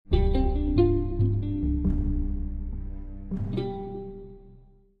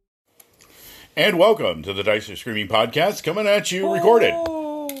And welcome to the Dice Are Screaming podcast, coming at you recorded.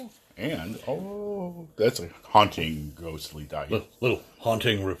 And, that's a haunting, ghostly dice. Little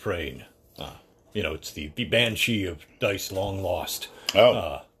haunting refrain. It's the banshee of dice long lost.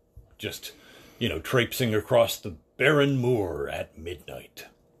 Just traipsing across the barren moor at midnight.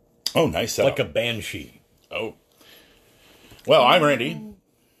 Oh, nice setup. Like a banshee. Oh. Well, I'm Randy.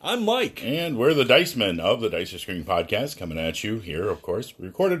 I'm Mike. And we're the Dice Men of the Dice Are Screaming podcast, coming at you here, of course,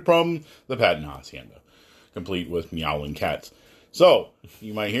 recorded from the Patent Hacienda, complete with meowing cats. So,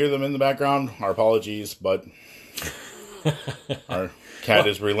 you might hear them in the background. Our apologies, but our cat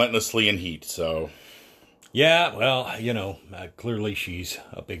is relentlessly in heat, so... Yeah, well, clearly she's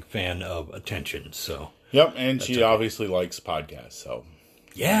a big fan of attention, so... Yep, and she obviously likes podcasts, so...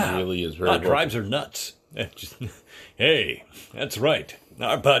 Yeah, it really is very... drives her nuts. Hey, that's right.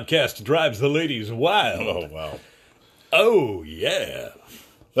 Our podcast drives the ladies wild. Oh, wow. Oh, yeah.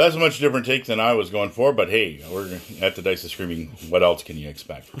 That's a much different take than I was going for, but hey, we're at the Dice Are Screaming. What else can you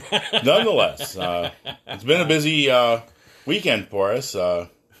expect? Nonetheless, it's been a busy weekend for us. The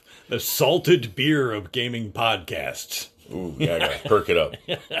salted beer of gaming podcasts. Ooh, yeah, I gotta perk it up.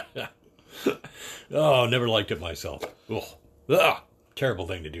 Oh, never liked it myself. Ugh. Terrible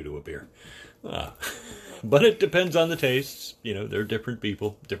thing to do to a beer. But it depends on the tastes. They're different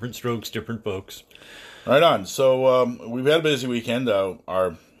people, different strokes, different folks. Right on. So we've had a busy weekend.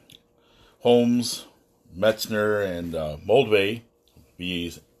 Our Holmes, Metzner, and Moldvay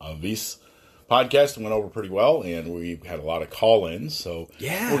Vies podcast went over pretty well, and we had a lot of call-ins. So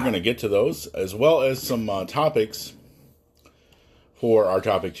we're going to get to those, as well as some topics for our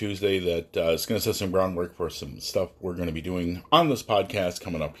Topic Tuesday that is going to set some groundwork for some stuff we're going to be doing on this podcast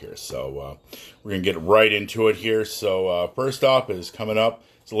coming up here. So we're going to get right into it here. So first off is coming up,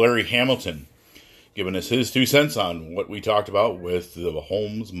 it's Larry Hamilton giving us his 2 cents on what we talked about with the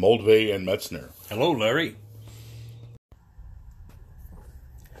Holmes, Moldvay, and Metzner. Hello, Larry.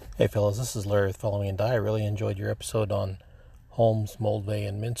 Hey, fellas, this is Larry with Following and Die. I really enjoyed your episode on Holmes, Moldvay,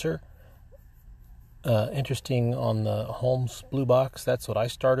 and Mincer. Interesting on the Holmes Blue Box, that's what I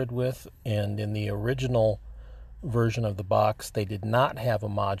started with, and in the original version of the box, they did not have a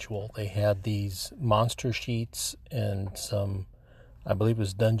module. They had these monster sheets and some, I believe it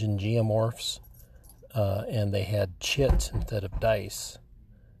was Dungeon Geomorphs, and they had chits instead of dice,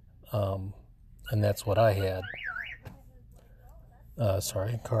 and that's what I had.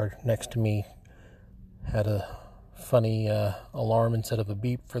 Sorry, a card next to me had a funny alarm instead of a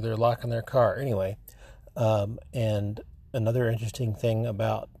beep for their locking their car. Anyway, and another interesting thing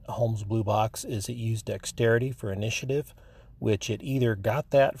about Holmes Blue Box is it used dexterity for initiative, which it either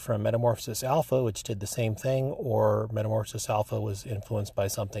got that from Metamorphosis Alpha, which did the same thing, or Metamorphosis Alpha was influenced by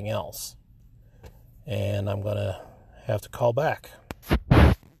something else. And I'm going to have to call back.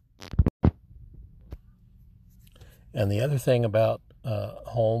 And the other thing about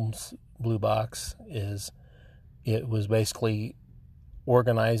Holmes Blue Box is it was basically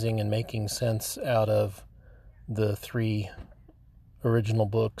organizing and making sense out of the 3 original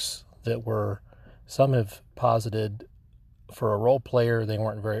books that were, some have posited for a role player they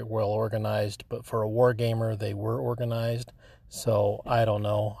weren't very well organized, but for a war gamer they were organized. So I don't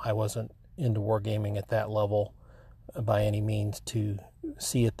know, I wasn't into wargaming at that level by any means to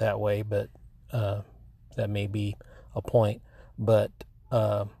see it that way, but that may be a point. But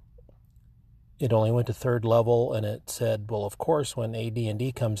it only went to 3rd level, and it said, well, of course, when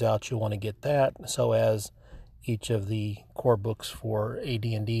AD&D comes out, you want to get that. So as each of the core books for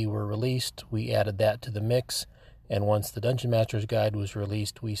AD&D were released, we added that to the mix. And once the Dungeon Master's Guide was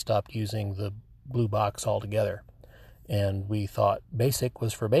released, we stopped using the blue box altogether. And we thought Basic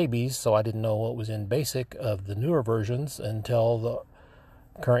was for babies, so I didn't know what was in Basic of the newer versions until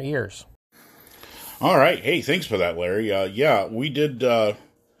the current years. All right. Hey, thanks for that, Larry. Yeah, we did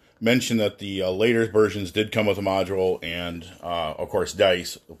mention that the later versions did come with a module and, of course,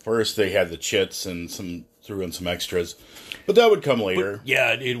 dice. First, they had the chits and threw in some extras, but that would come later. But,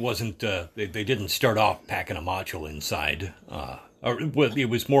 yeah, it wasn't. They didn't start off packing a module inside. It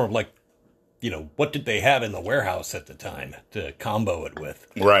was more of like, what did they have in the warehouse at the time to combo it with?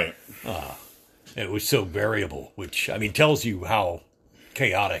 Right. It was so variable, which tells you how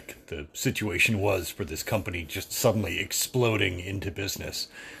chaotic the situation was for this company just suddenly exploding into business.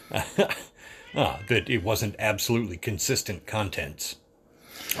 That it wasn't absolutely consistent contents.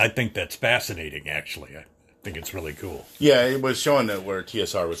 I think that's fascinating, actually. I think it's really cool. Yeah, it was showing that where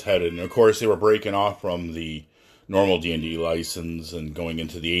TSR was headed. And, of course, they were breaking off from the normal D&D license and going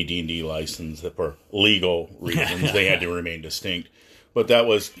into the AD&D license that for legal reasons they had to remain distinct. But that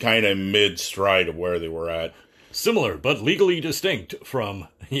was kind of mid-stride of where they were at. Similar, but legally distinct from,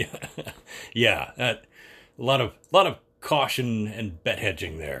 a lot of caution and bet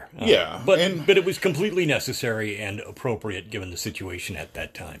hedging there. But it was completely necessary and appropriate given the situation at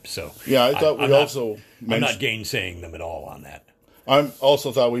that time. So yeah, I thought I'm not gainsaying them at all on that. I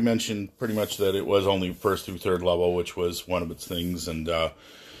also thought we mentioned pretty much that it was only first through third level, which was one of its things, and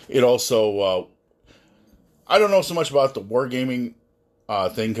it also I don't know so much about the wargaming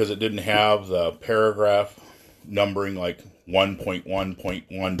thing because it didn't have the paragraph numbering like 1.1.12,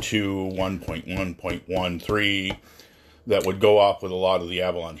 1.1.13 that would go off with a lot of the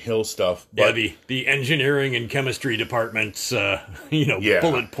Avalon Hill stuff. But, the engineering and chemistry departments,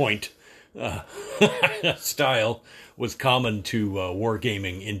 bullet point style was common to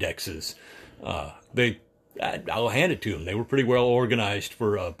wargaming indexes. I'll hand it to them. They were pretty well organized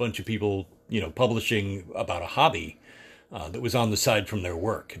for a bunch of people, publishing about a hobby that was on the side from their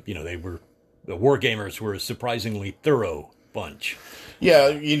work. The wargamers were a surprisingly thorough bunch. Yeah,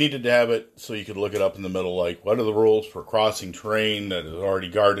 you needed to have it so you could look it up in the middle, like, what are the rules for crossing terrain that is already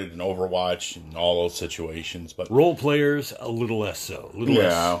guarded in Overwatch and all those situations. But role players, a little less so. A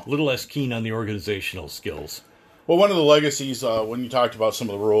little less keen on the organizational skills. Well, one of the legacies, when you talked about some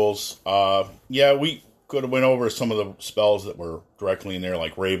of the rules, we could have went over some of the spells that were directly in there,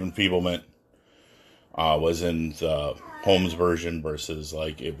 like Rave Enfeeblement was in the Holmes version versus,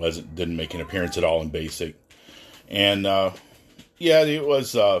 like, didn't make an appearance at all in Basic. And, it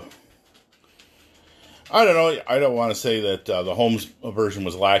was, I don't know, I don't want to say that the Holmes version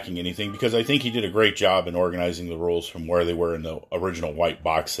was lacking anything, because I think he did a great job in organizing the rules from where they were in the original white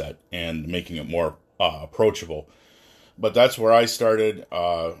box set and making it more approachable. But that's where I started.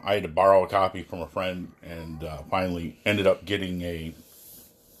 I had to borrow a copy from a friend and finally ended up getting a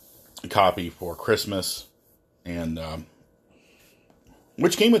copy for Christmas. And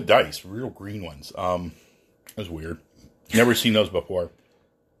which came with dice, real green ones. It was weird. Never seen those before.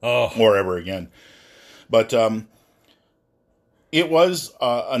 Or ever again. But it was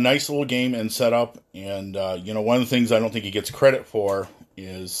a nice little game and setup. And, one of the things I don't think he gets credit for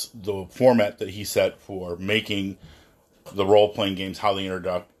is the format that he set for making the role-playing games, how they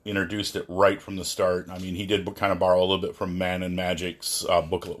introduced it right from the start. I mean, he did kind of borrow a little bit from Man and Magic's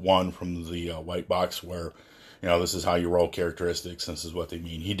Booklet 1 from the white box where, this is how you roll characteristics, this is what they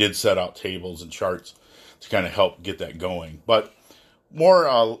mean. He did set out tables and charts to kind of help get that going. But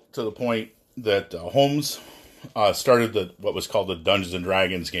more to the point that Holmes started what was called the Dungeons and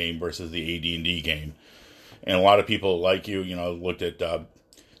Dragons game versus the AD&D game. And a lot of people like looked at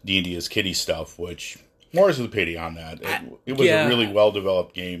D&D as kiddie stuff, which more is the pity on that. It was a really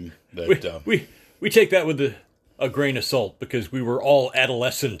well-developed game. That we take that with a grain of salt because we were all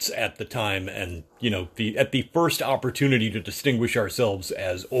adolescents at the time, and at the first opportunity to distinguish ourselves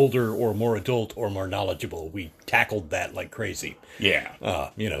as older or more adult or more knowledgeable, we tackled that like crazy. Yeah.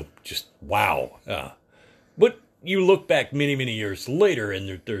 Just wow. But you look back many, many years later,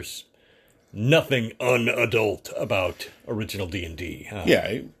 and there's nothing unadult about original D&D.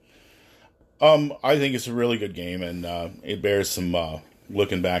 Yeah. I think it's a really good game, and it bears some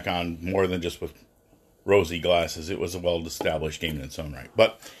looking back on more than just with rosy glasses. It was a well-established game in its own right.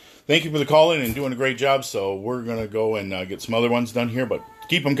 But thank you for the call-in and doing a great job. So we're going to go and get some other ones done here. But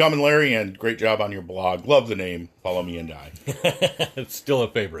keep them coming, Larry, and great job on your blog. Love the name. Follow Me and Die. It's still a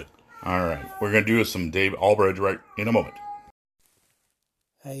favorite. All right. We're going to do some Dave Albridge right in a moment.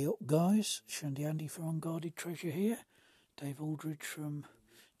 Hey up, guys. Shandy Andy from Unguarded Treasure here. Dave Aldridge from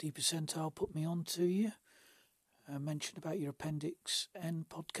D Percentile put me on to you. Mentioned about your Appendix N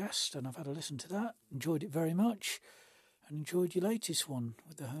podcast, and I've had a listen to that. Enjoyed it very much, and enjoyed your latest one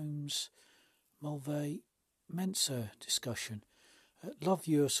with the Holmes Mulvey Mensa discussion. Love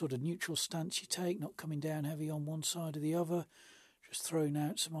your sort of neutral stance you take, not coming down heavy on one side or the other, just throwing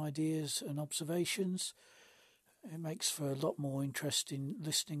out some ideas and observations. It makes for a lot more interesting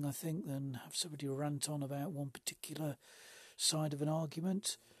listening, I think, than have somebody rant on about one particular side of an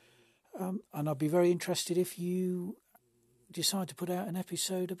argument. And I'd be very interested if you decide to put out an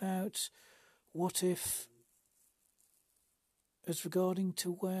episode about what if, as regarding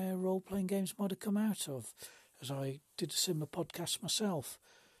to where role-playing games might have come out of, as I did a similar podcast myself.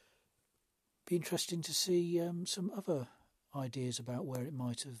 Be interesting to see some other ideas about where it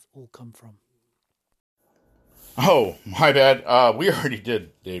might have all come from. Oh, my bad. We already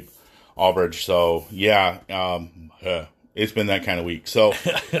did Dave Albridge, so yeah. It's been that kind of week. So so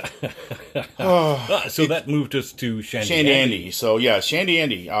that moved us to Shandy Andy. So yeah, Shandy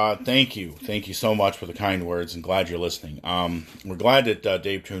Andy, thank you. Thank you so much for the kind words, and glad you're listening. We're glad that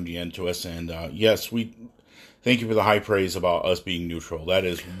Dave tuned you in to us, and yes, thank you for the high praise about us being neutral. That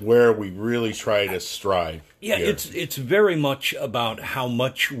is where we really try to strive. Yeah, here. it's very much about how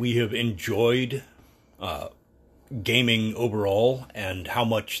much we have enjoyed gaming overall, and how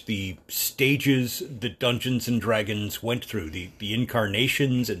much the stages that Dungeons and Dragons went through, the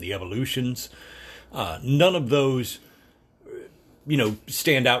incarnations and the evolutions, none of those,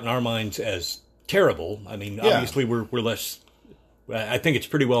 stand out in our minds as terrible. I mean, obviously we're less. I think it's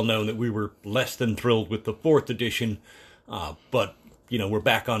pretty well known that we were less than thrilled with the 4th edition, but we're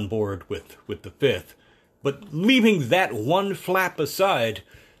back on board with the 5th. But leaving that one flap aside,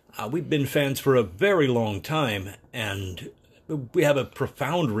 we've been fans for a very long time, and we have a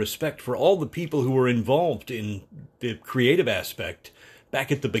profound respect for all the people who were involved in the creative aspect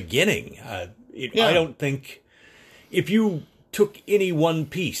back at the beginning. I don't think if you took any one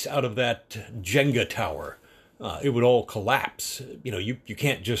piece out of that Jenga tower, it would all collapse. You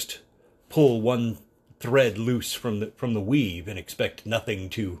can't just pull one thread loose from the weave and expect nothing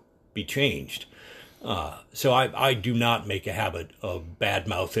to be changed. So I do not make a habit of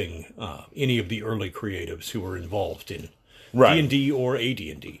bad-mouthing any of the early creatives who were involved in D&D or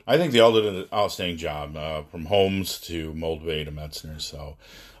AD&D. I think they all did an outstanding job, from Holmes to Moldvay to Metzner. So,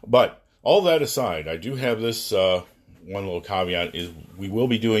 but all that aside, I do have this one little caveat: is we will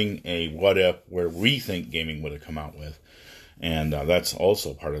be doing a what if where we think gaming would have come out with. And that's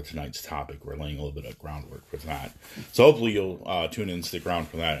also part of tonight's topic. We're laying a little bit of groundwork for that. So hopefully you'll tune in and stick around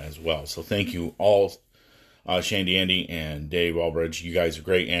for that as well. So thank you all, Shandy Andy and Dave Albridge. You guys are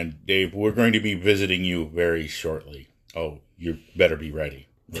great. And Dave, we're going to be visiting you very shortly. Oh, you better be ready.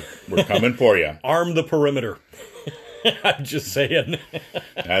 We're coming for you. Arm the perimeter. I'm just saying.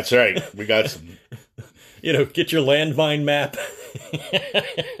 That's right. We got some... get your landmine map.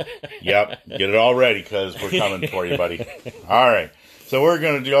 Yep, get it all ready because we're coming for you, buddy. All right, so we're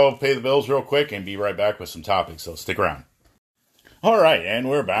going to go pay the bills real quick and be right back with some topics, so stick around. All right, and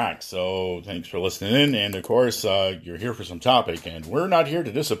we're back, so thanks for listening in, and of course, you're here for some topic, and we're not here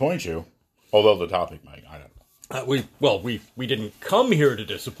to disappoint you, although the topic might, I don't know. We didn't come here to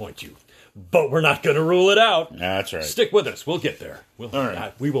disappoint you, but we're not going to rule it out. That's right. Stick with us. We'll get there. All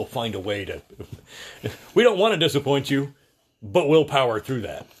right. We will find a way to... We don't want to disappoint you, but we'll power through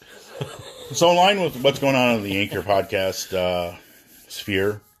that. So in line with what's going on in the Anchor podcast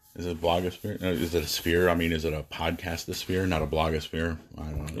sphere, is it a blogosphere? Is it a sphere? I mean, is it a podcastosphere, not a blogosphere? I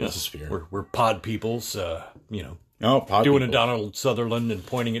don't know. It's a sphere. We're pod peoples, pod doing people. a Donald Sutherland and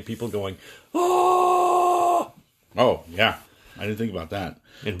pointing at people going, oh! Oh, yeah. I didn't think about that.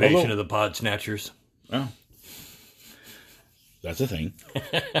 Invasion of the Pod Snatchers. Oh. That's a thing.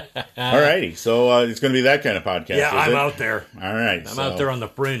 Alrighty, so it's going to be that kind of podcast. Yeah, I'm out there. All right, I'm out there on the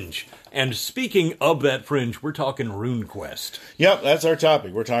fringe. And speaking of that fringe, we're talking RuneQuest. Yep, that's our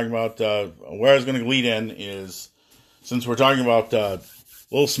topic. We're talking about where I was going to lead in is, since we're talking about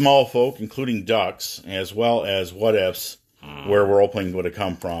little small folk, including ducks, as well as what ifs, where role playing would have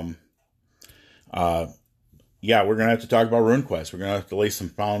come from. Yeah, we're going to have to talk about RuneQuest. We're going to have to lay some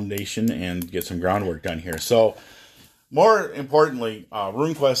foundation and get some groundwork done here. So, more importantly,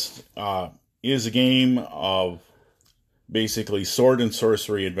 RuneQuest is a game of basically sword and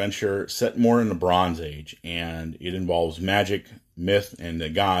sorcery adventure set more in the Bronze Age, and it involves magic, myth, and the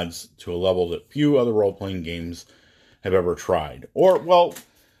gods to a level that few other role-playing games have ever tried. Or, well,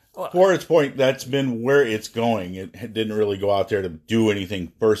 for its point, that's been where it's going. It didn't really go out there to do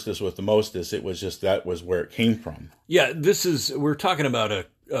anything firstest with the mostest. It was just that was where it came from. Yeah, we're talking about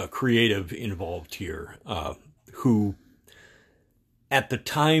a creative involved here, who, at the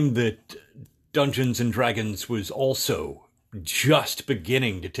time that Dungeons and Dragons was also just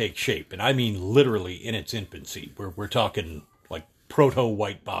beginning to take shape, and I mean literally in its infancy. We're talking like proto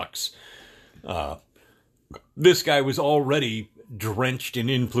white box. This guy was already drenched in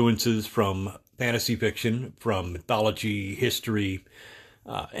influences from fantasy fiction, from mythology, history,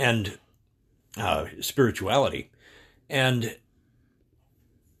 and spirituality, and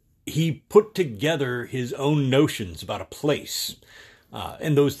he put together his own notions about a place.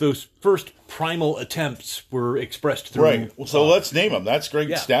 And those first primal attempts were expressed through... Right. So let's name them. That's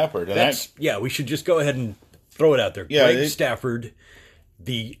Greg Stafford. And we should just go ahead and throw it out there. Yeah, Greg Stafford,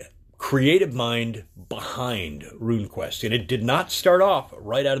 the creative mind behind RuneQuest. And it did not start off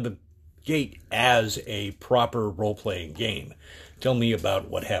right out of the gate as a proper role-playing game. Tell me about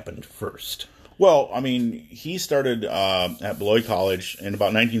what happened first. Well, I mean, he started at Beloit College. In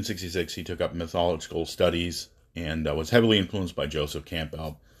about 1966, he took up mythological studies and was heavily influenced by Joseph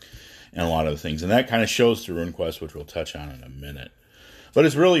Campbell and a lot of the things. And that kind of shows through RuneQuest, which we'll touch on in a minute. But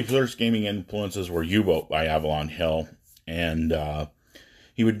his really first gaming influences were U-Boat by Avalon Hill. And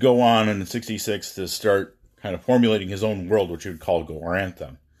he would go on in 66 to start kind of formulating his own world, which he would call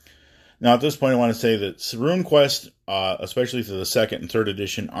Glorantha. Now, at this point, I want to say that RuneQuest, especially through the second and third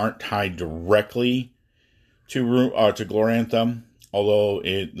edition, aren't tied directly to Glorantha, although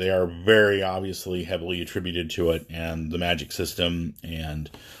they are very obviously heavily attributed to it, and the magic system and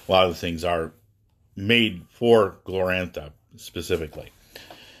a lot of the things are made for Glorantha specifically.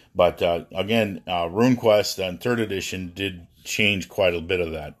 But again, RuneQuest and third edition did change quite a bit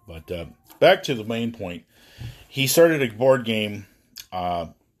of that. But back to the main point, he started a board game,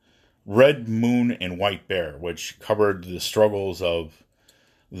 Red Moon and White Bear, which covered the struggles of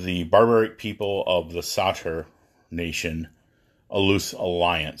the barbaric people of the Satyr nation, a loose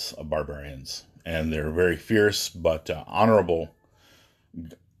alliance of barbarians. And they're very fierce but honorable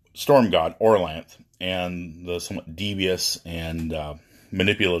storm god Orlanth, and the somewhat devious and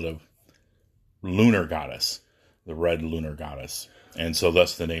manipulative lunar goddess, the red lunar goddess. And so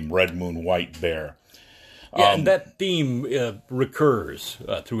thus the name Red Moon White Bear. Yeah, and that theme recurs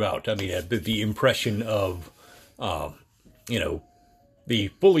throughout. I mean, the impression of, the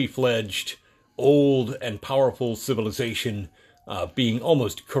fully fledged, old and powerful civilization being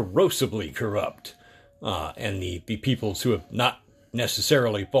almost corrosively corrupt, and the peoples who have not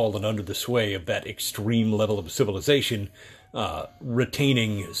necessarily fallen under the sway of that extreme level of civilization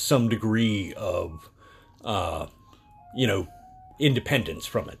retaining some degree of, independence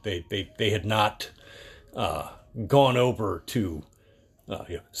from it. They had not gone over to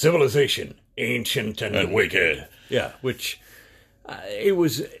civilization, ancient and wicked. Yeah, which it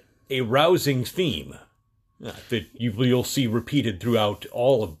was a rousing theme that you'll see repeated throughout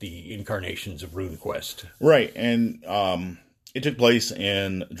all of the incarnations of RuneQuest. Right, and it took place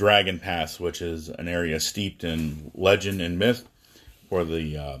in Dragon Pass, which is an area steeped in legend and myth for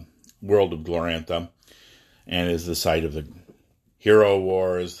the world of Glorantha, and is the site of the Hero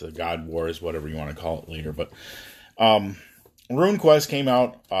Wars, the God Wars, whatever you want to call it later. But RuneQuest came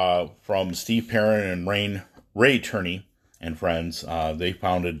out from Steve Perrin and Ray Turney and friends. They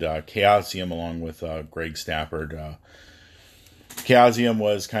founded Chaosium along with Greg Stafford. Chaosium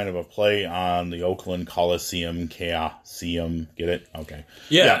was kind of a play on the Oakland Coliseum, Chaosium. Get it? Okay.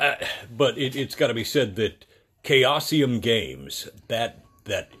 Yeah. But it's got to be said that Chaosium Games, that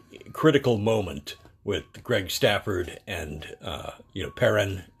critical moment with Greg Stafford and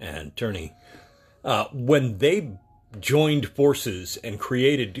Perrin and Turney, when they joined forces and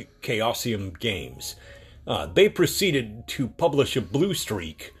created Chaosium Games, they proceeded to publish a blue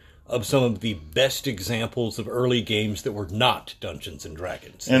streak of some of the best examples of early games that were not Dungeons and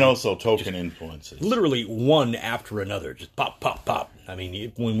Dragons. And also token influences. Literally one after another, just pop, pop, pop. I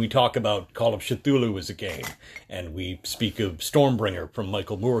mean, when we talk about Call of Cthulhu as a game, and we speak of Stormbringer from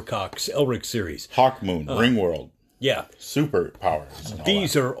Michael Moorcock's Elric series. Hawkmoon, Ringworld. Yeah. Superpowers.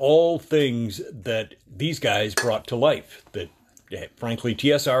 These are all things that these guys brought to life that, frankly,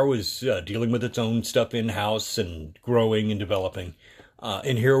 TSR was dealing with its own stuff in-house and growing and developing.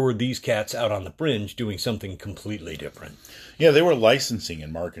 And here were these cats out on the fringe doing something completely different. Yeah, they were licensing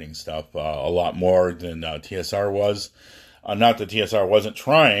and marketing stuff a lot more than TSR was. Not that TSR wasn't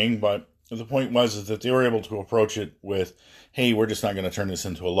trying, but the point was that they were able to approach it with, hey, we're just not going to turn this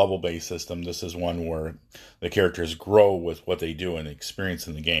into a level-based system. This is one where the characters grow with what they do and experience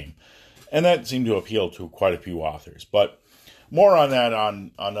in the game. And that seemed to appeal to quite a few authors. But more on that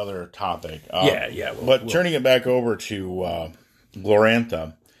on another topic. Turning it back over to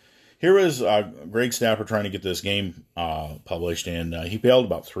Glorantha, here was Greg Stafford trying to get this game published, and he failed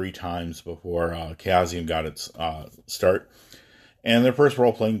about 3 times before Chaosium got its start. And their first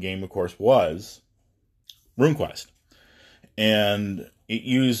role-playing game, of course, was RuneQuest. And it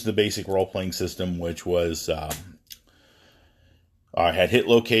used the basic role-playing system, which was had hit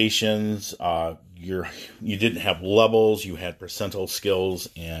locations. You didn't have levels. You had percentile skills,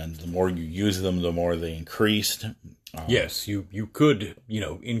 and the more you used them, the more they increased. Yes, you could,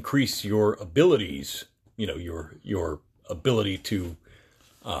 increase your abilities, your ability to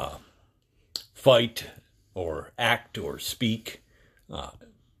fight or act or speak,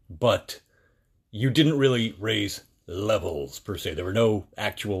 but you didn't really raise levels per se. There were no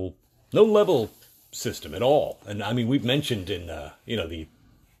level system at all. And I mean, we've mentioned in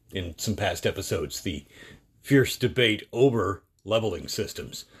some past episodes the fierce debate over leveling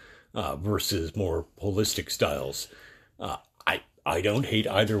systems versus more holistic styles. I don't hate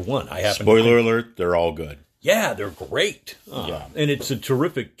either one. Spoiler alert, they're all good. Yeah, they're great. And it's a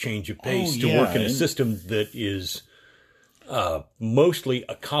terrific change of pace to work in a system that is mostly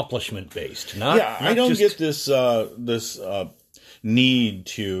accomplishment based. I don't get this need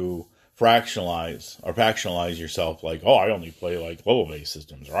fractionalize yourself like, oh, I only play like level-based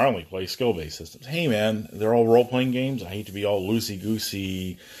systems, or I only play skill-based systems. Hey, man, they're all role-playing games. I hate to be all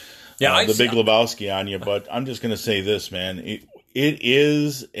loosey-goosey, the Big Lebowski on you, but I'm just going to say this, man. It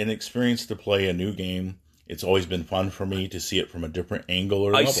is an experience to play a new game. It's always been fun for me to see it from a different angle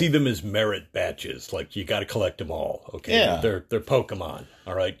or level. I see them as merit badges. Like, you got to collect them all. Okay, yeah. They're Pokemon.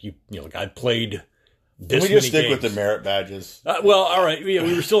 All right, you know, like I played. Can we just stick with the merit badges? Well, all right. Yeah,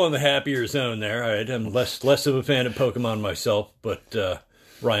 we were still in the happier zone there. All right, I'm less of a fan of Pokemon myself, but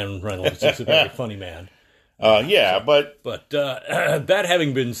Ryan Reynolds is a very funny man. But that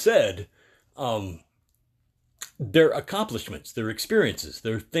having been said, their accomplishments, their experiences,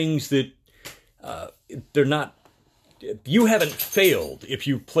 they're things that they're not. You haven't failed if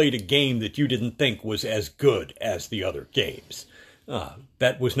you played a game that you didn't think was as good as the other games.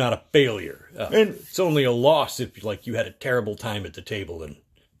 That was not a failure. And it's only a loss if, like, you had a terrible time at the table and,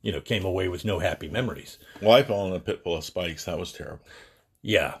 you know, came away with no happy memories. Well, I fell in a pit full of spikes. That was terrible.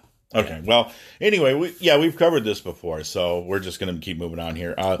 Yeah. Okay. Well, anyway, we've covered this before, so we're just going to keep moving on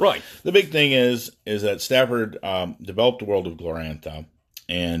here. Right. The big thing is that Stafford developed the world of Glorantha,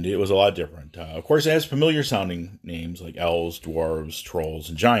 and it was a lot different. Of course, it has familiar sounding names like elves, dwarves, trolls,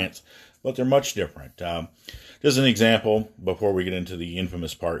 and giants, but they're much different. Just an example, before we get into the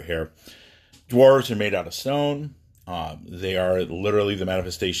infamous part here, dwarves are made out of stone. They are literally the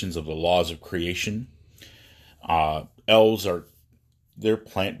manifestations of the laws of creation. Elves they're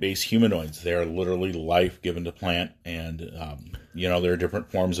plant-based humanoids. They are literally life given to plant, and there are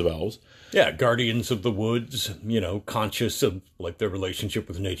different forms of elves. Yeah, guardians of the woods, you know, conscious of like their relationship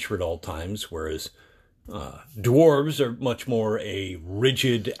with nature at all times, whereas dwarves are much more a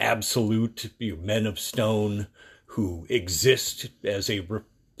rigid, absolute men of stone who exist as a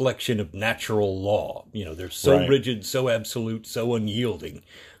reflection of natural law. You know, they're so rigid, so absolute, so unyielding.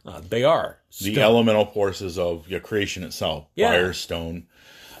 They are stone. The elemental forces of creation itself, fire, stone.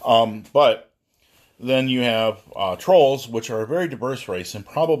 But then you have trolls, which are a very diverse race, and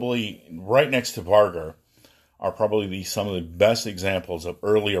probably right next to Vargar are probably some of the best examples of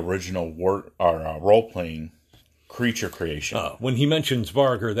early original role-playing creature creation. When he mentions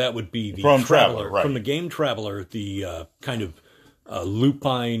Vargar, that would be the from Traveler, right. From the game Traveler, the kind of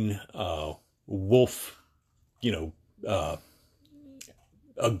lupine wolf,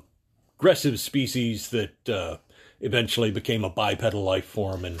 aggressive species that eventually became a bipedal life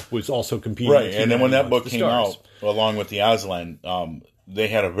form and was also competing. Right, and then when that book came out, along with the Aslan, they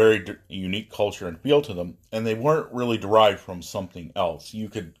had a very unique culture and feel to them, and they weren't really derived from something else. You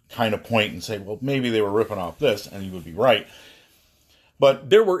could kind of point and say, well, maybe they were ripping off this, and you would be right. But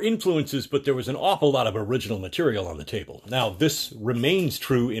there were influences, but there was an awful lot of original material on the table. Now, this remains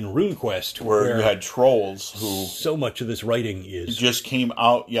true in RuneQuest, where you had trolls who... So much of this writing is... just came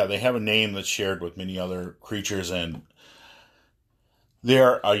out... Yeah, they have a name that's shared with many other creatures, and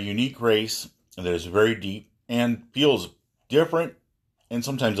they're a unique race that is very deep and feels different and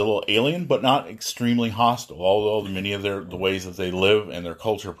sometimes a little alien, but not extremely hostile. Although many of the ways that they live and their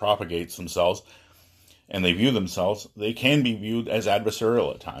culture propagates themselves and they view themselves, they can be viewed as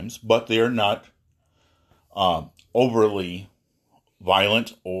adversarial at times, but they're not overly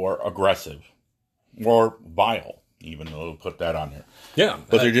violent or aggressive or vile, even though we'll put that on here. Yeah.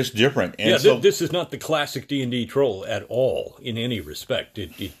 But they're just different. And this is not the classic D&D troll at all in any respect.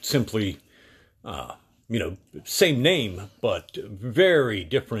 It simply... same name, but very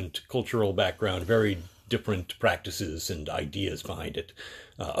different cultural background, very different practices and ideas behind it.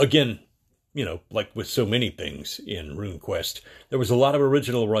 Again, like with so many things in RuneQuest, there was a lot of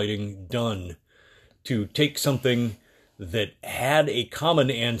original writing done to take something that had a common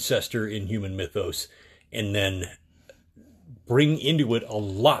ancestor in human mythos and then bring into it a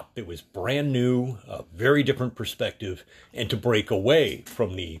lot that was brand new, a very different perspective, and to break away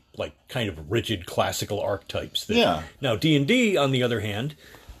from the kind of rigid classical archetypes. Now, D&D, on the other hand,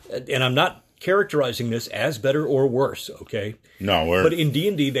 and I'm not characterizing this as better or worse, okay? No, but in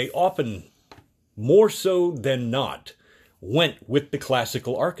D&D, they often, more so than not, went with the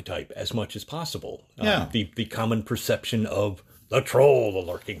classical archetype as much as possible. The common perception of the troll, the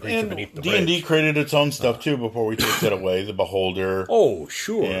lurking creature beneath the bridge. D&D created its own stuff, too, before we took that away. The Beholder. Oh,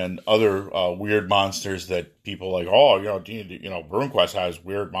 sure. And other weird monsters that people like, D&D, RuneQuest has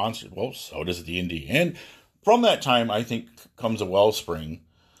weird monsters. Well, so does D&D. And from that time, I think, comes a wellspring.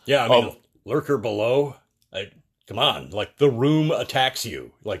 Yeah, I mean, Lurker Below, come on. The room attacks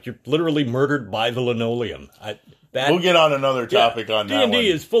you. You're literally murdered by the linoleum. We'll get on another topic on that one. D&D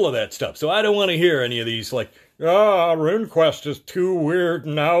is full of that stuff, so I don't want to hear any of these, RuneQuest is too weird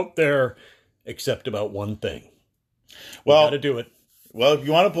and out there, except about one thing. Well, got to do it. Well, if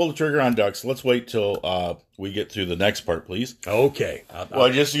you want to pull the trigger on ducks, let's wait till we get through the next part, please. Okay. Well,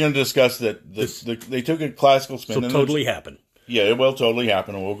 I'm just going to discuss that they took a classical spin. So totally happen. Yeah, it will totally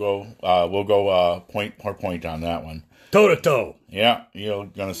happen, and we'll go point per point on that one. Toe to toe. Yeah, you're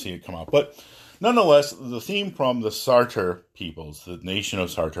going to see it come out. But nonetheless, the theme from the Sartor peoples, the nation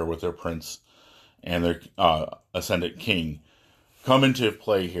of Sartor with their prince and their ascendant king, come into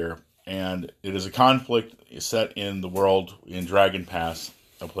play here. And it is a conflict set in the world in Dragon Pass,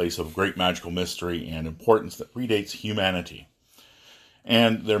 a place of great magical mystery and importance that predates humanity.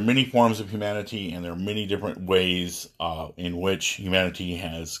 And there are many forms of humanity, and there are many different ways in which humanity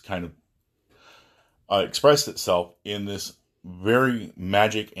has kind of expressed itself in this very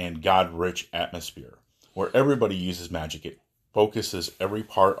magic and God-rich atmosphere, where everybody uses magic. It focuses every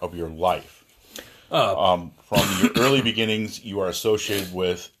part of your life. From your early beginnings, you are associated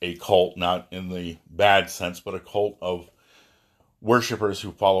with a cult, not in the bad sense, but a cult of worshippers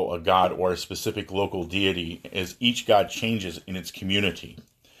who follow a god or a specific local deity, as each god changes in its community.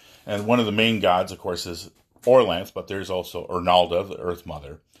 And one of the main gods, of course, is Orlanth, but there's also Ernalda, the Earth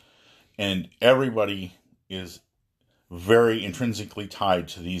Mother. And everybody is very intrinsically tied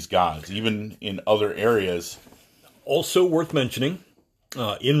to these gods, even in other areas. Also worth mentioning,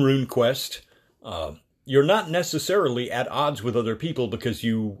 in RuneQuest, you're not necessarily at odds with other people because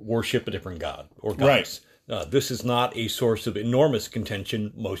you worship a different god or gods. Right. This is not a source of enormous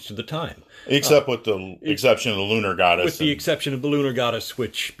contention most of the time. Except with the exception of the lunar goddess. With the exception of the lunar goddess,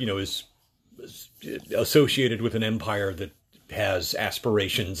 which, is associated with an empire that has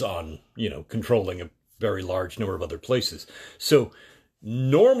aspirations on, controlling a very large number of other places. So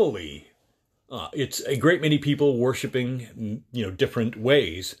normally, it's a great many people worshiping, different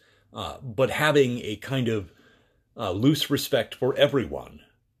ways. But having a kind of loose respect for everyone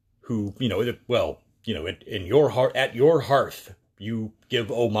who, in your heart, at your hearth, you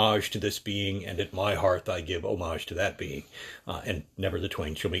give homage to this being, and at my hearth, I give homage to that being, and never the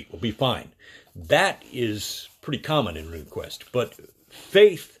twain shall meet will be fine. That is pretty common in RuneQuest, but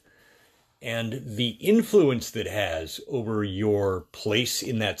faith and the influence that has over your place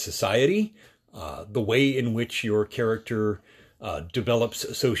in that society, the way in which your character develops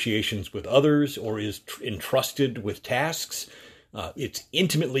associations with others or is entrusted with tasks. It's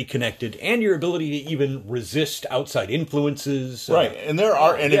intimately connected, and your ability to even resist outside influences. Right, and there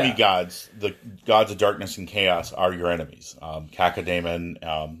are enemy gods. The gods of darkness and chaos are your enemies. Cacodemon,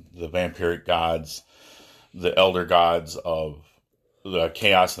 the vampiric gods, the elder gods of the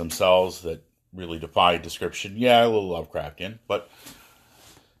chaos themselves that really defy description. Yeah, a little Lovecraftian, but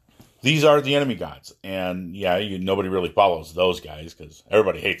these are the enemy gods, and nobody really follows those guys because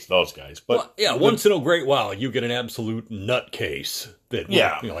everybody hates those guys. But once in a great while, you get an absolute nutcase that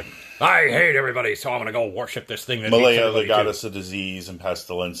like, I hate everybody, so I'm going to go worship this thing. That Malaya, the goddess of disease and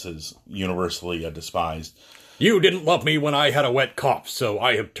pestilence, is universally despised. You didn't love me when I had a wet cough, so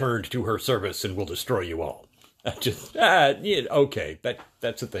I have turned to her service and will destroy you all. Okay,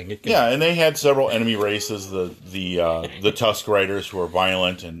 that's a thing. And they had several enemy races, the Tusk Riders, who are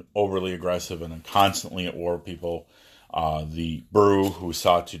violent and overly aggressive and constantly at war with people, the Brew, who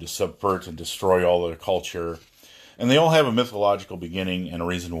sought to subvert and destroy all their culture, and they all have a mythological beginning and a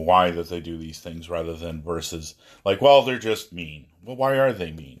reason why that they do these things, rather than versus like, well, they're just mean. Well, why are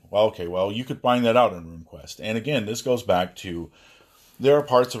they mean? Well, you could find that out in RuneQuest, and again, this goes back to. There are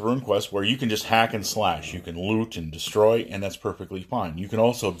parts of RuneQuest where you can just hack and slash. You can loot and destroy, and that's perfectly fine. You can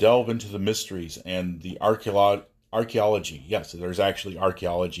also delve into the mysteries and the archaeology. Yes, there's actually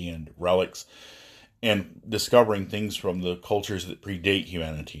archaeology and relics and discovering things from the cultures that predate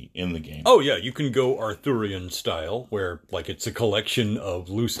humanity in the game. Oh, yeah, you can go Arthurian style, where, it's a collection of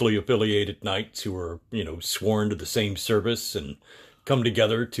loosely affiliated knights who are, sworn to the same service and come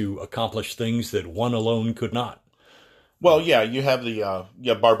together to accomplish things that one alone could not. Well, you have the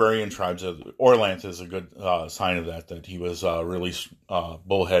barbarian tribes. Orlanth is a good sign of that he was really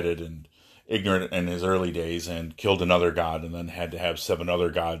bullheaded and ignorant in his early days and killed another god and then had to have 7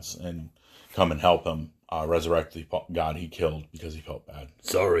 other gods and come and help him resurrect the god he killed because he felt bad.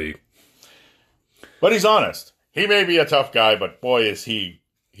 Sorry. But he's honest. He may be a tough guy, but boy, is he's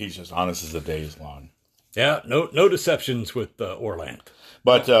just honest as the day is long. Yeah, no deceptions with Orlanth.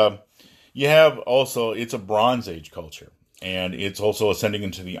 But... you have also, it's a Bronze Age culture, and it's also ascending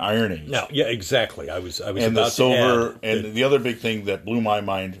into the Iron Age. No, yeah, exactly. I was and about the silver, to add and the other big thing that blew my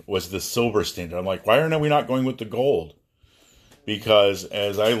mind was the silver standard. I'm like, why are we not going with the gold? Because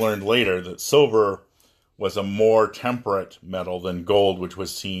as I learned later, that silver was a more temperate metal than gold, which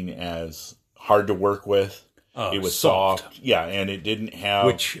was seen as hard to work with. It was soft. Yeah, and it didn't have...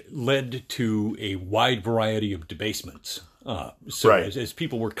 Which led to a wide variety of debasements. Right. As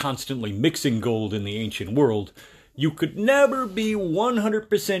people were constantly mixing gold in the ancient world, you could never be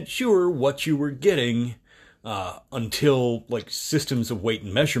 100% sure what you were getting until like systems of weight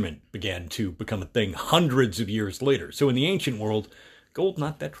and measurement began to become a thing hundreds of years later. So in the ancient world, gold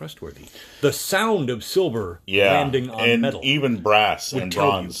not that trustworthy. The sound of silver landing on metal, even brass and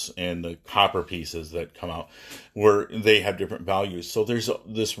bronze and the copper pieces that come out, where they have different values. So there's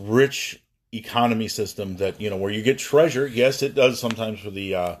this rich economy system that, where you get treasure. Yes, it does sometimes for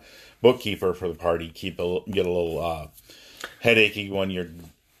the bookkeeper for the party get a little headachy when you're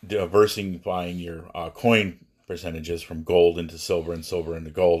diversifying your coin percentages from gold into silver and silver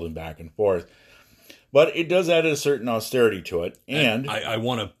into gold and back and forth. But it does add a certain austerity to it. And I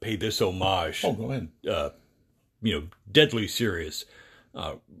want to pay this homage. Oh, go ahead. Deadly serious.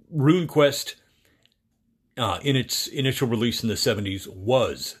 RuneQuest, in its initial release in the 70s,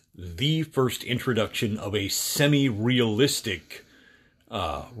 was the first introduction of a semi-realistic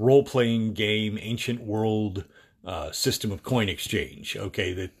role-playing game, ancient world system of coin exchange.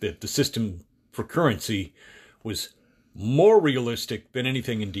 Okay, that the system for currency was more realistic than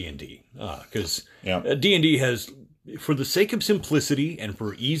anything in D&D. Because D&D has, for the sake of simplicity and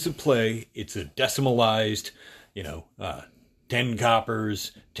for ease of play, it's a decimalized, 10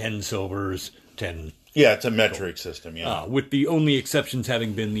 coppers, 10 silvers, 10... Yeah, it's a metric system, with the only exceptions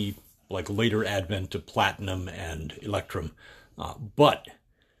having been the later advent of platinum and electrum. But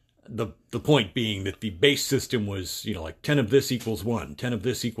the point being that the base system was, 10 of this equals 1, 10 of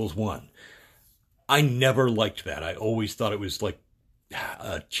this equals 1. I never liked that. I always thought it was like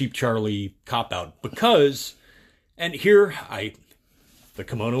a cheap Charlie cop-out because, and here the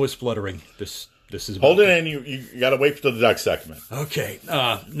kimono is fluttering. This is... Hold it in. You got to wait for the next segment. Okay.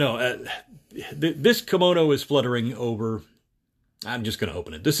 This kimono is fluttering over... I'm just going to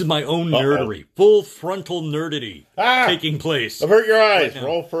open it. This is my own nerdery. Full frontal nerdity taking place. Avert your eyes. Right.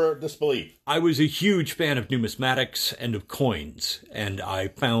 Roll for disbelief. I was a huge fan of numismatics and of coins. And I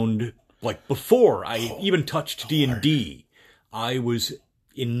found, before I even touched D&D, I was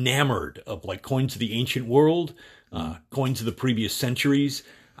enamored of, coins of the ancient world, coins of the previous centuries.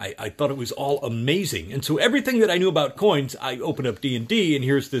 I thought it was all amazing. And so everything that I knew about coins, I opened up D&D, and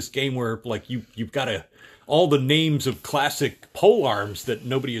here's this game where, you've got all the names of classic pole arms that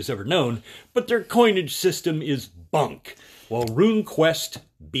nobody has ever known, but their coinage system is bunk. Well, RuneQuest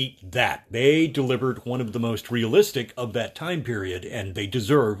beat that. They delivered one of the most realistic of that time period, and they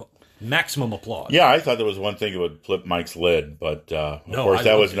deserve maximum applause. Yeah, I thought there was one thing that would flip Mike's lid, but of course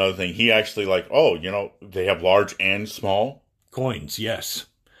that was another thing. He actually they have large and small coins, yes.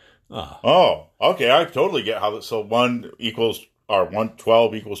 Oh, okay. I totally get how that. So 1 equals, or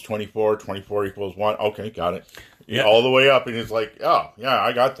 112 equals 24, 24 equals 1. Okay, got it. Yeah. All the way up, and it's like, oh, yeah,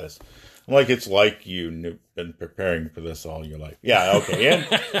 I got this. It's like you've been preparing for this all your life. Yeah, okay.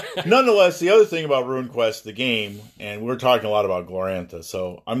 And nonetheless, the other thing about RuneQuest, the game, and we're talking a lot about Glorantha,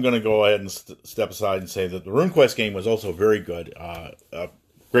 so I'm going to go ahead and step aside and say that the RuneQuest game was also very good.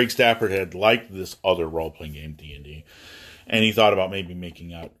 Greg Stafford had liked this other role-playing game, D&D, and he thought about maybe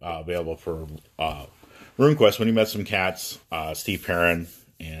making it available for RuneQuest when he met some cats, Steve Perrin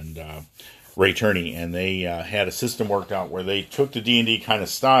and Ray Turney, and they had a system worked out where they took the D&D kind of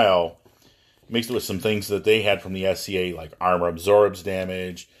style, mixed it with some things that they had from the SCA, like armor absorbs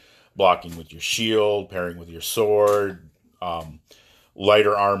damage, blocking with your shield, pairing with your sword,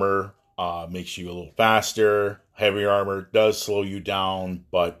 lighter armor makes you a little faster, heavier armor does slow you down,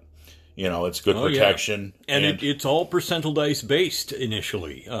 but it's good protection. Yeah. And it's all percentile dice based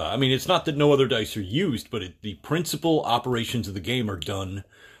initially. It's not that no other dice are used, but the principal operations of the game are done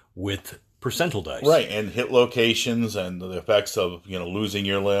with percentile dice. Right, and hit locations and the effects of, losing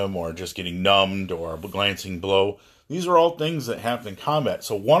your limb or just getting numbed or a glancing blow. These are all things that happen in combat.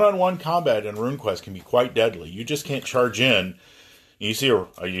 So one-on-one combat in RuneQuest can be quite deadly. You just can't charge in. You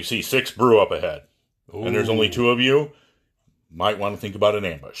see 6 brew up ahead. Ooh. And there's only 2 of you. Might want to think about an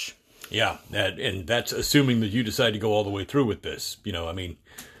ambush. Yeah, and that's assuming that you decide to go all the way through with this.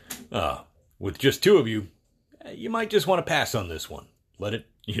 With just 2 of you, you might just want to pass on this one.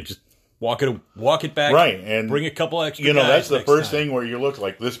 Just walk it back, right, and bring a couple extra. That's the first thing where you look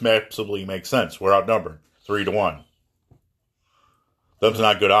like this absolutely makes sense. We're outnumbered 3-1. Those are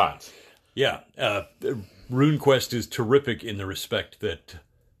not good odds. Yeah, RuneQuest is terrific in the respect that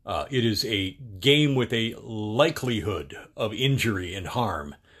it is a game with a likelihood of injury and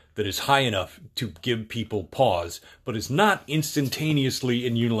harm that is high enough to give people pause, but is not instantaneously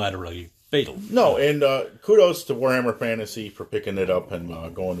and unilaterally fatal. No, and kudos to Warhammer Fantasy for picking it up and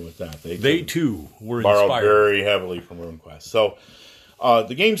going with that. They too were borrowed inspired. Very heavily from RuneQuest. So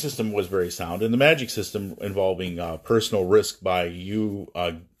The game system was very sound, and the magic system involving personal risk by you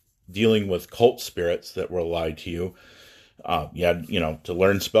dealing with cult spirits that were allied to you. You had, to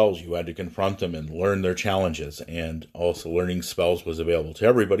learn spells, you had to confront them and learn their challenges. And also learning spells was available to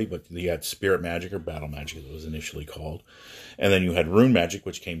everybody, but you had spirit magic or battle magic, as it was initially called. And then you had rune magic,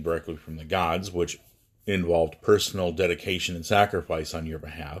 which came directly from the gods, which involved personal dedication and sacrifice on your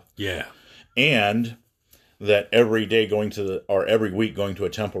behalf. Yeah. And that every day every week going to a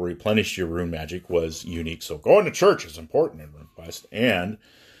temple replenish your rune magic was unique. So going to church is important in RuneQuest. And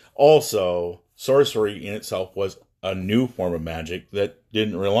also, sorcery in itself was a new form of magic that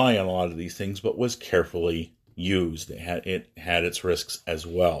didn't rely on a lot of these things, but was carefully used. It had its risks as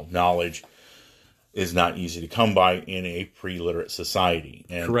well. Knowledge is not easy to come by in a pre-literate society.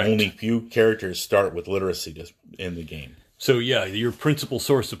 And Correct. Only few characters start with literacy in the game. So yeah, your principal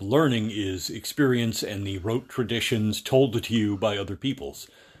source of learning is experience and the rote traditions told to you by other peoples.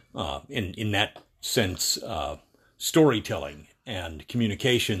 In that sense, storytelling and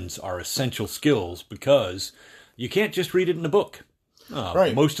communications are essential skills because you can't just read it in a book.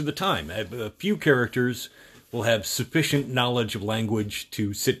 Right. Most of the time. A few characters will have sufficient knowledge of language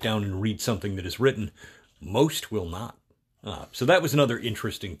to sit down and read something that is written. Most will not. So that was another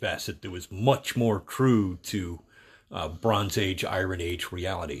interesting facet that was much more true to Bronze Age, Iron Age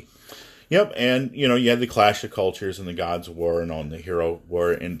reality. Yep, and you had the clash of cultures and the Gods War and on the Hero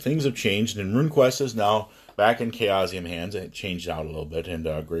War, and things have changed, and RuneQuest is now back in Chaosium hands. It changed out a little bit, and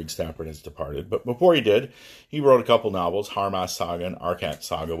Greg Stafford has departed. But before he did, he wrote a couple novels, Harmas Saga and Arkat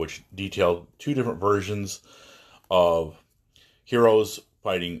Saga, which detailed two different versions of heroes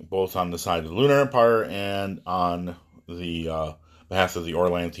fighting both on the side of the Lunar Empire and on the behalf of the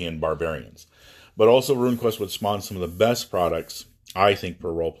Orlanthian barbarians. But also RuneQuest would spawn some of the best products, I think, for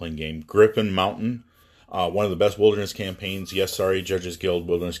a role-playing game. Griffin Mountain, one of the best wilderness campaigns. Yes, sorry, Judges Guild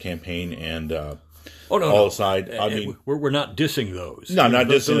wilderness campaign, and all aside. I mean, we're not dissing those. No, I'm not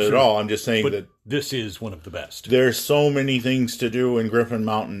dissing it at all. I'm just saying that this is one of the best. There's so many things to do in Griffin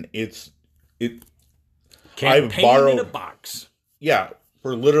Mountain. Campaign in a box. Yeah,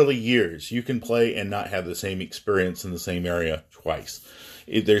 for literally years. You can play and not have the same experience in the same area twice.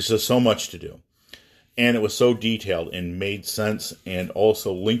 There's just so much to do. And it was so detailed and made sense and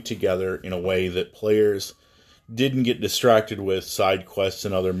also linked together in a way that players didn't get distracted with side quests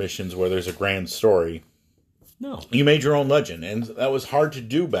and other missions where there's a grand story. No. You made your own legend, and that was hard to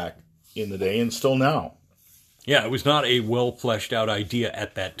do back in the day and still now. Yeah, it was not a well-fleshed out idea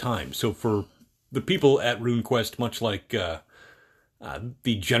at that time. So for the people at RuneQuest, much like the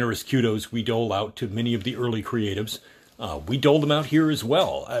generous kudos we dole out to many of the early creatives, we dole them out here as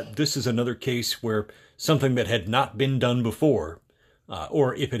well. This is another case where something that had not been done before,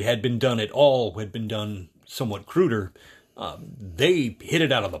 or if it had been done at all, had been done somewhat cruder, they hit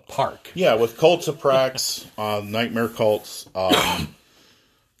it out of the park. Yeah, with Cults of Prax, Nightmare Cults,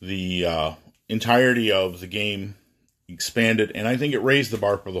 the entirety of the game expanded, and I think it raised the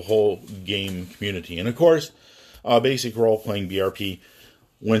bar for the whole game community. And of course, basic role-playing BRP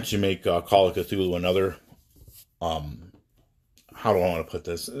went to make Call of Cthulhu another... how do I want to put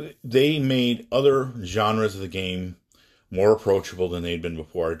this? They made other genres of the game more approachable than they'd been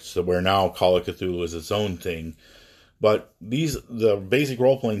before. So where now Call of Cthulhu is its own thing. But the basic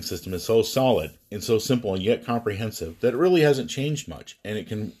role-playing system is so solid and so simple and yet comprehensive that it really hasn't changed much. And it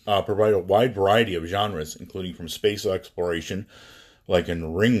can provide a wide variety of genres, including from space exploration, like in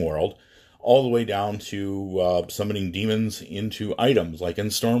Ringworld, all the way down to summoning demons into items, like in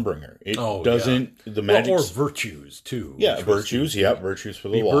Stormbringer. It doesn't... Yeah. The magic... Or virtues, too. Yeah, virtues. Yeah, virtues for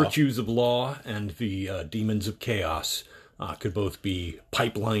the law. The virtues of law and the demons of chaos could both be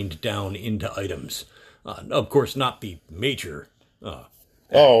pipelined down into items. Of course, not the major... you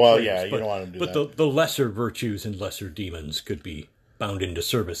don't want to do that. But the lesser virtues and lesser demons could be bound into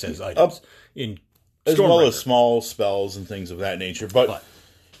service as items. In as well as small spells and things of that nature. But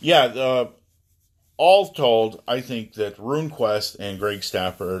yeah, all told, I think that RuneQuest and Greg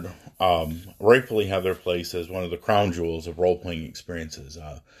Stafford rightfully have their place as one of the crown jewels of role-playing experiences.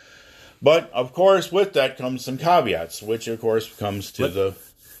 But, of course, with that comes some caveats, which, of course, comes to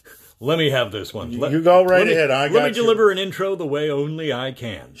Let me have this one. You go right ahead. Let me deliver an intro the way only I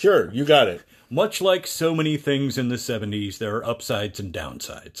can. Sure, you got it. Much like so many things in the 70s, there are upsides and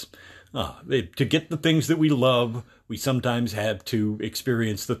downsides. To get the things that we love, we sometimes had to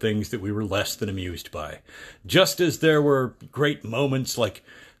experience the things that we were less than amused by. Just as there were great moments like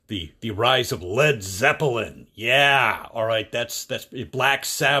the rise of Led Zeppelin. Yeah, all right, that's Black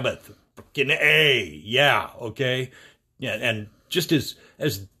Sabbath. Fucking A. Yeah, okay. Yeah, and just as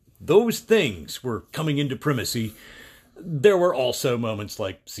those things were coming into primacy, there were also moments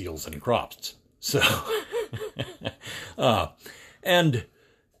like seals and crops. So, and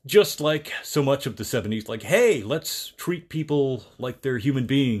just like so much of the 70s, like, hey, let's treat people like they're human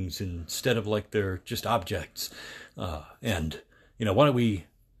beings instead of like they're just objects. And, why don't we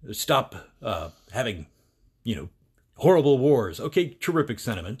stop having, horrible wars? Okay, terrific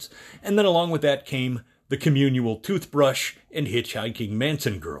sentiments. And then along with that came the communal toothbrush and hitchhiking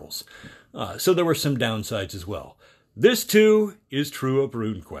Manson girls. So there were some downsides as well. This, too, is true of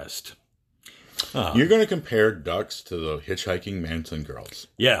RuneQuest. You're going to compare ducks to the hitchhiking Manson girls.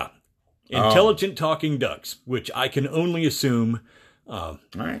 Yeah. Intelligent talking ducks, which I can only assume out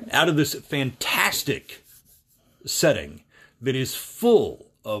of this fantastic setting that is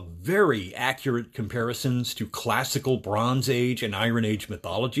full of very accurate comparisons to classical Bronze Age and Iron Age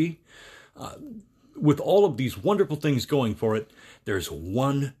mythology. With all of these wonderful things going for it, there's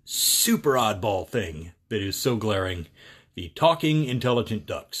one super oddball thing that is so glaring. The talking intelligent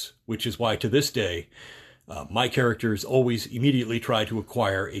ducks, which is why to this day, my characters always immediately try to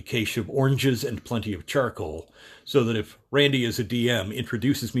acquire a cache of oranges and plenty of charcoal, so that if Randy as a DM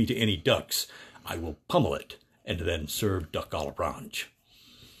introduces me to any ducks, I will pummel it and then serve duck à l'orange.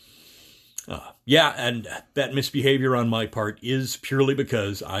 And that misbehavior on my part is purely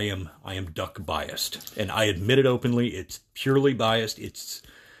because I am duck biased, and I admit it openly. It's purely biased. It's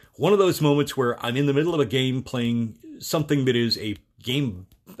one of those moments where I'm in the middle of a game playing something that is a game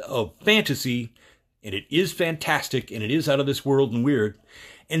of fantasy, and it is fantastic, and it is out of this world and weird,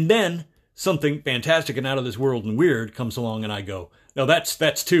 and then something fantastic and out of this world and weird comes along, and I go, no,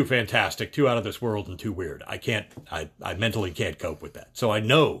 that's too fantastic, too out of this world and too weird. I mentally can't cope with that. So I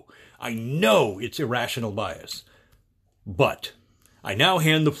know it's irrational bias. But I now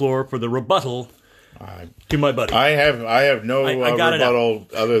hand the floor for the rebuttal to my buddy. I have no rebuttal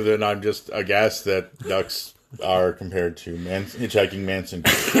other than I'm just aghast that ducks are compared to hitchhiking Manson.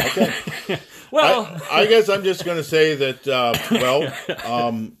 Okay. Well, I guess I'm just going to say that,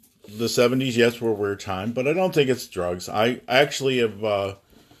 the 70s, yes, were a weird time, but I don't think it's drugs. I actually have done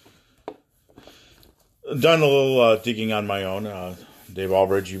a little digging on my own. Dave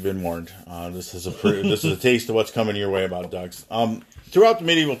Aldridge, you've been warned. This is a taste of what's coming your way about ducks. Throughout the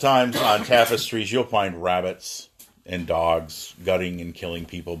medieval times, on tapestries, you'll find rabbits and dogs gutting and killing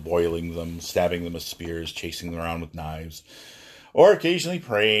people, boiling them, stabbing them with spears, chasing them around with knives, or occasionally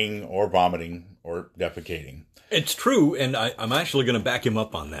praying or vomiting or defecating. It's true, and I'm actually going to back him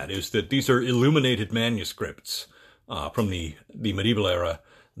up on that, is that these are illuminated manuscripts from the medieval era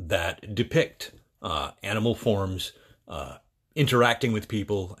that depict animal forms interacting with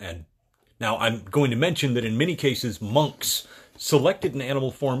people. And now I'm going to mention that in many cases, monks selected an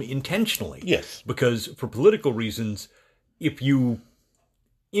animal form intentionally. Yes. Because for political reasons, if you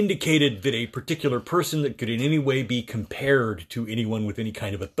indicated that a particular person that could in any way be compared to anyone with any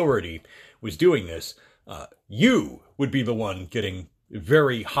kind of authority was doing this, you would be the one getting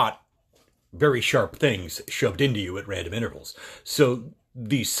very hot, very sharp things shoved into you at random intervals. So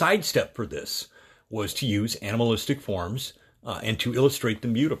the sidestep for this was to use animalistic forms and to illustrate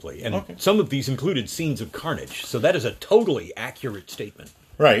them beautifully. And some of these included scenes of carnage. So that is a totally accurate statement.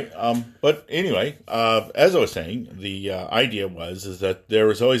 Right. But anyway, as I was saying, the idea is that there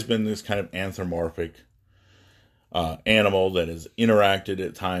has always been this kind of anthropomorphic animal that has interacted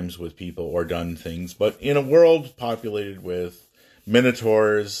at times with people or done things. But in a world populated with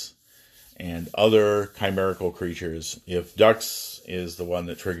minotaurs and other chimerical creatures, if ducks is the one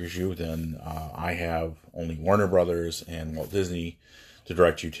that triggers you, then I have only Warner Brothers and Walt Disney to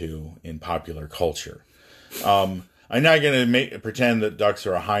direct you to in popular culture. I'm not going to pretend that ducks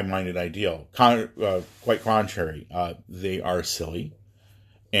are a high-minded ideal. Quite contrary. They are silly.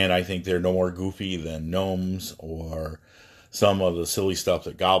 And I think they're no more goofy than gnomes or some of the silly stuff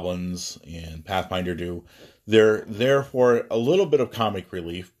that goblins and Pathfinder do. They're there for a little bit of comic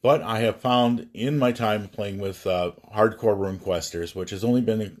relief, but I have found in my time playing with hardcore RuneQuesters, which has only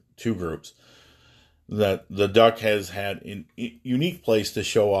been in 2 groups, that the duck has had a unique place to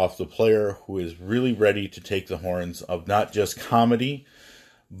show off the player who is really ready to take the horns of not just comedy,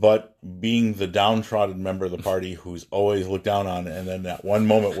 but being the downtrodden member of the party who's always looked down on, and then that one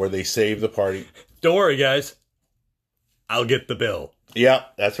moment where they save the party. Don't worry, guys. I'll get the bill. Yeah,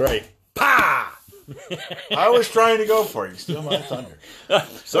 that's right. Pah! I was trying to go for you. Steal my thunder.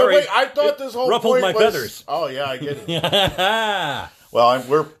 Sorry. Wait, I thought this whole ruffled point my was... feathers. Oh, yeah, I get it. Well,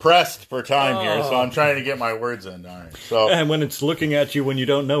 we're pressed for time here, so I'm trying to get my words in. All right. So, and when it's looking at you when you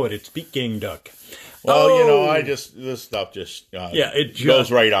don't know it, it's speaking duck. Well, this stuff just it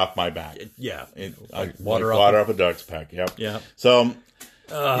goes right off my back. Water water up a duck's peck. Yep. Yeah. So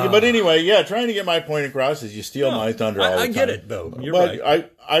But anyway, yeah, trying to get my point across is you steal my thunder all the time. I get it, though. You're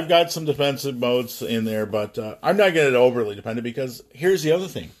right. I've got some defensive modes in there, but I'm not getting overly dependent because here's the other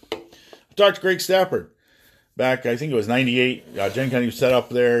thing. I talked to Greg Stafford back, I think it was 98. Gen Con, he was set up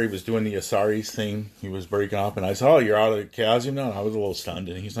there. He was doing the Asaris thing. He was breaking up, and I said, "Oh, you're out of Chaosium now?" And I was a little stunned,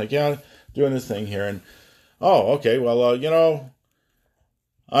 and he's like, "Yeah, doing this thing here." And, "Oh, okay, well,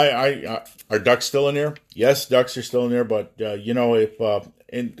 are ducks still in there?" Yes, ducks are still in there, but,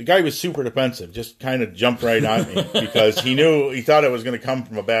 and the guy was super defensive, just kind of jumped right on me because he thought it was going to come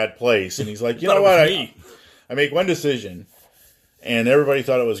from a bad place. And he's like, "You know what? I make one decision," and everybody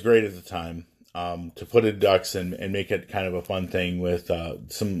thought it was great at the time, to put in ducks and make it kind of a fun thing with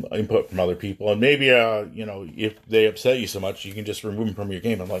some input from other people. And maybe, if they upset you so much, you can just remove them from your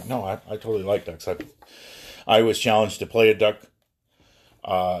game. I'm like, no, I totally like ducks. I was challenged to play a duck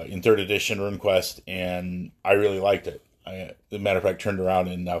in 3rd edition RuneQuest, and I really liked it. As a matter of fact, turned around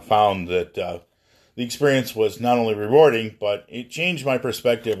and found that the experience was not only rewarding, but it changed my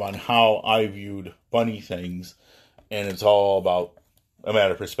perspective on how I viewed funny things, and it's all about a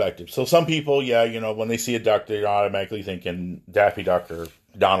matter of perspective. So some people, when they see a duck, they're automatically thinking Daffy Duck or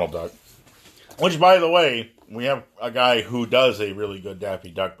Donald Duck, which, by the way, we have a guy who does a really good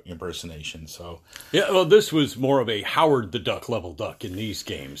Daffy Duck impersonation. So yeah, well, this was more of a Howard the Duck level duck in these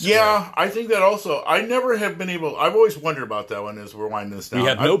games. Yeah, right? I think that also. I never have been able. I've always wondered about that one as we're winding this down. We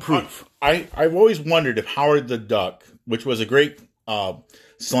have no proof. I've always wondered if Howard the Duck, which was a great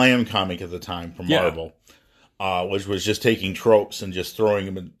slam comic at the time from Marvel, which was just taking tropes and just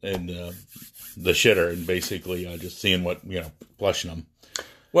throwing them in the shitter and basically just seeing what flushing them.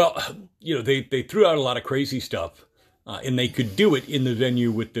 Well, they threw out a lot of crazy stuff, and they could do it in the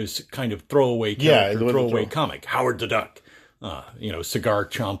venue with this kind of throwaway character, throwaway comic. Howard the Duck, cigar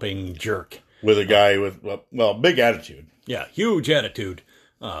chomping jerk. With a guy with, big attitude. Yeah, huge attitude,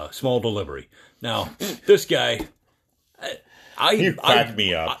 small delivery. Now, this guy, you cracked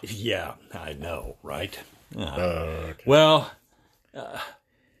me up. Yeah, I know, right? Okay. Well,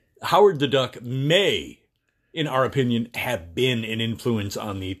 Howard the Duck may, in our opinion, have been an influence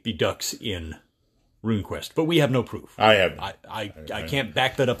on the ducks in RuneQuest, but we have no proof. I can't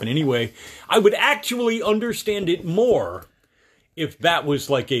back that up in any way. I would actually understand it more if that was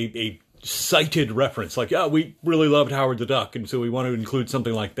like a cited reference, like, we really loved Howard the Duck, and so we want to include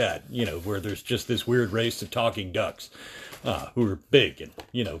something like that, where there's just this weird race of talking ducks who are big and,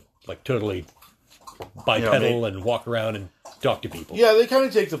 like totally bipedal and walk around and talk to people. Yeah, they kind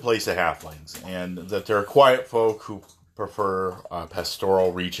of take the place of halflings, and that they're quiet folk who prefer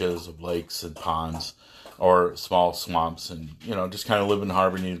pastoral reaches of lakes and ponds or small swamps, and just kind of live in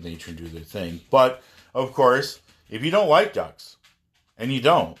harmony with nature and do their thing. But of course, if you don't like ducks, and you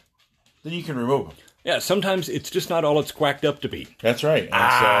don't, then you can remove them. Yeah, sometimes it's just not all it's quacked up to be. That's right.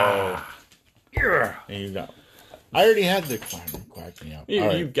 And there you go. I already had the quack me up.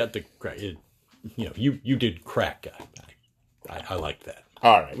 You've got the crack. You did crack. I liked that.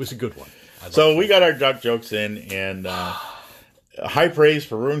 All right. It was a good one. So we got our duck jokes in, and high praise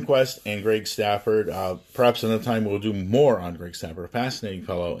for RuneQuest and Greg Stafford. Perhaps another time we'll do more on Greg Stafford, a fascinating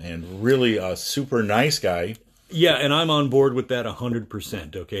fellow and really a super nice guy. Yeah, and I'm on board with that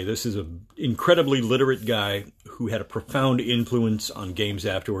 100%. Okay, this is an incredibly literate guy who had a profound influence on games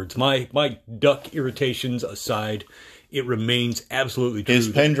afterwards. My duck irritations aside, it remains absolutely true. His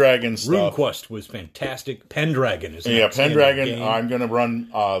Pendragon stuff. RuneQuest was fantastic. Pendragon is Pendragon. game. I'm going to run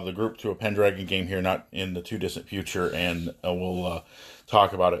the group to a Pendragon game here, not in the too distant future, and we'll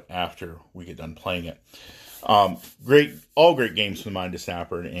talk about it after we get done playing it. All great games from Mind to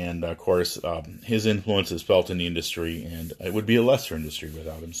Stafford, and of course, his influence is felt in the industry, and it would be a lesser industry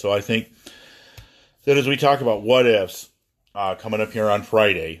without him. So I think that as we talk about what ifs coming up here on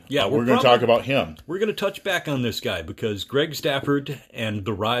Friday, we're going to talk about him. We're going to touch back on this guy because Greg Stafford and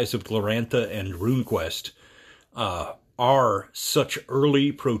the rise of Glorantha and RuneQuest are such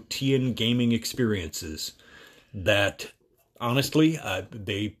early Protean gaming experiences that honestly,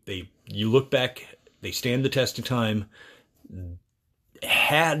 you look back. They stand the test of time.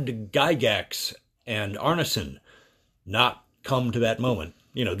 Had Gygax and Arneson not come to that moment,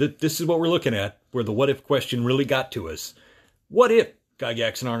 this is what we're looking at, where the what-if question really got to us. What if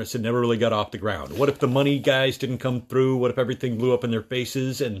Gygax and Arneson never really got off the ground? What if the money guys didn't come through? What if everything blew up in their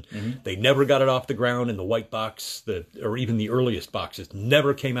faces and they never got it off the ground and the white box, or even the earliest boxes,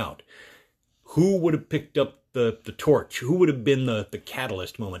 never came out? Who would have picked up the torch? Who would have been the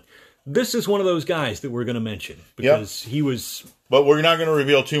catalyst moment? This is one of those guys that we're going to mention because he was... But we're not going to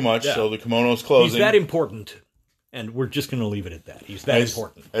reveal too much, so the kimono's closing. He's that important, and we're just going to leave it at that. He's that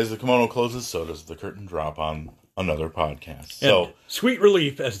important. As the kimono closes, so does the curtain drop on another podcast. So And sweet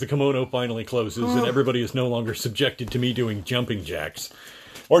relief as the kimono finally closes and everybody is no longer subjected to me doing jumping jacks.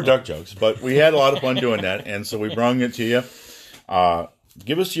 or duck jokes, but we had a lot of fun doing that, and so we brought it to you.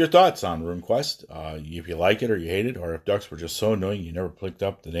 Give us your thoughts on RuneQuest, if you like it or you hate it, or if ducks were just so annoying you never picked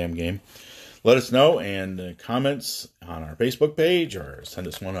up the damn game. Let us know, and comments on our Facebook page, or send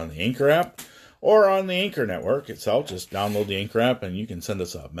us one on the Anchor app, or on the Anchor network itself. Just download the Anchor app, and you can send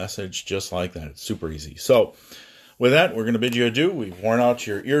us a message just like that. It's super easy. So, with that, we're going to bid you adieu. We've worn out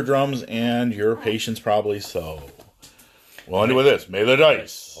your eardrums and your patience probably, so we'll end it with this. May the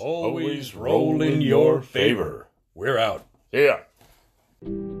dice Always roll in your favor. We're out. See ya.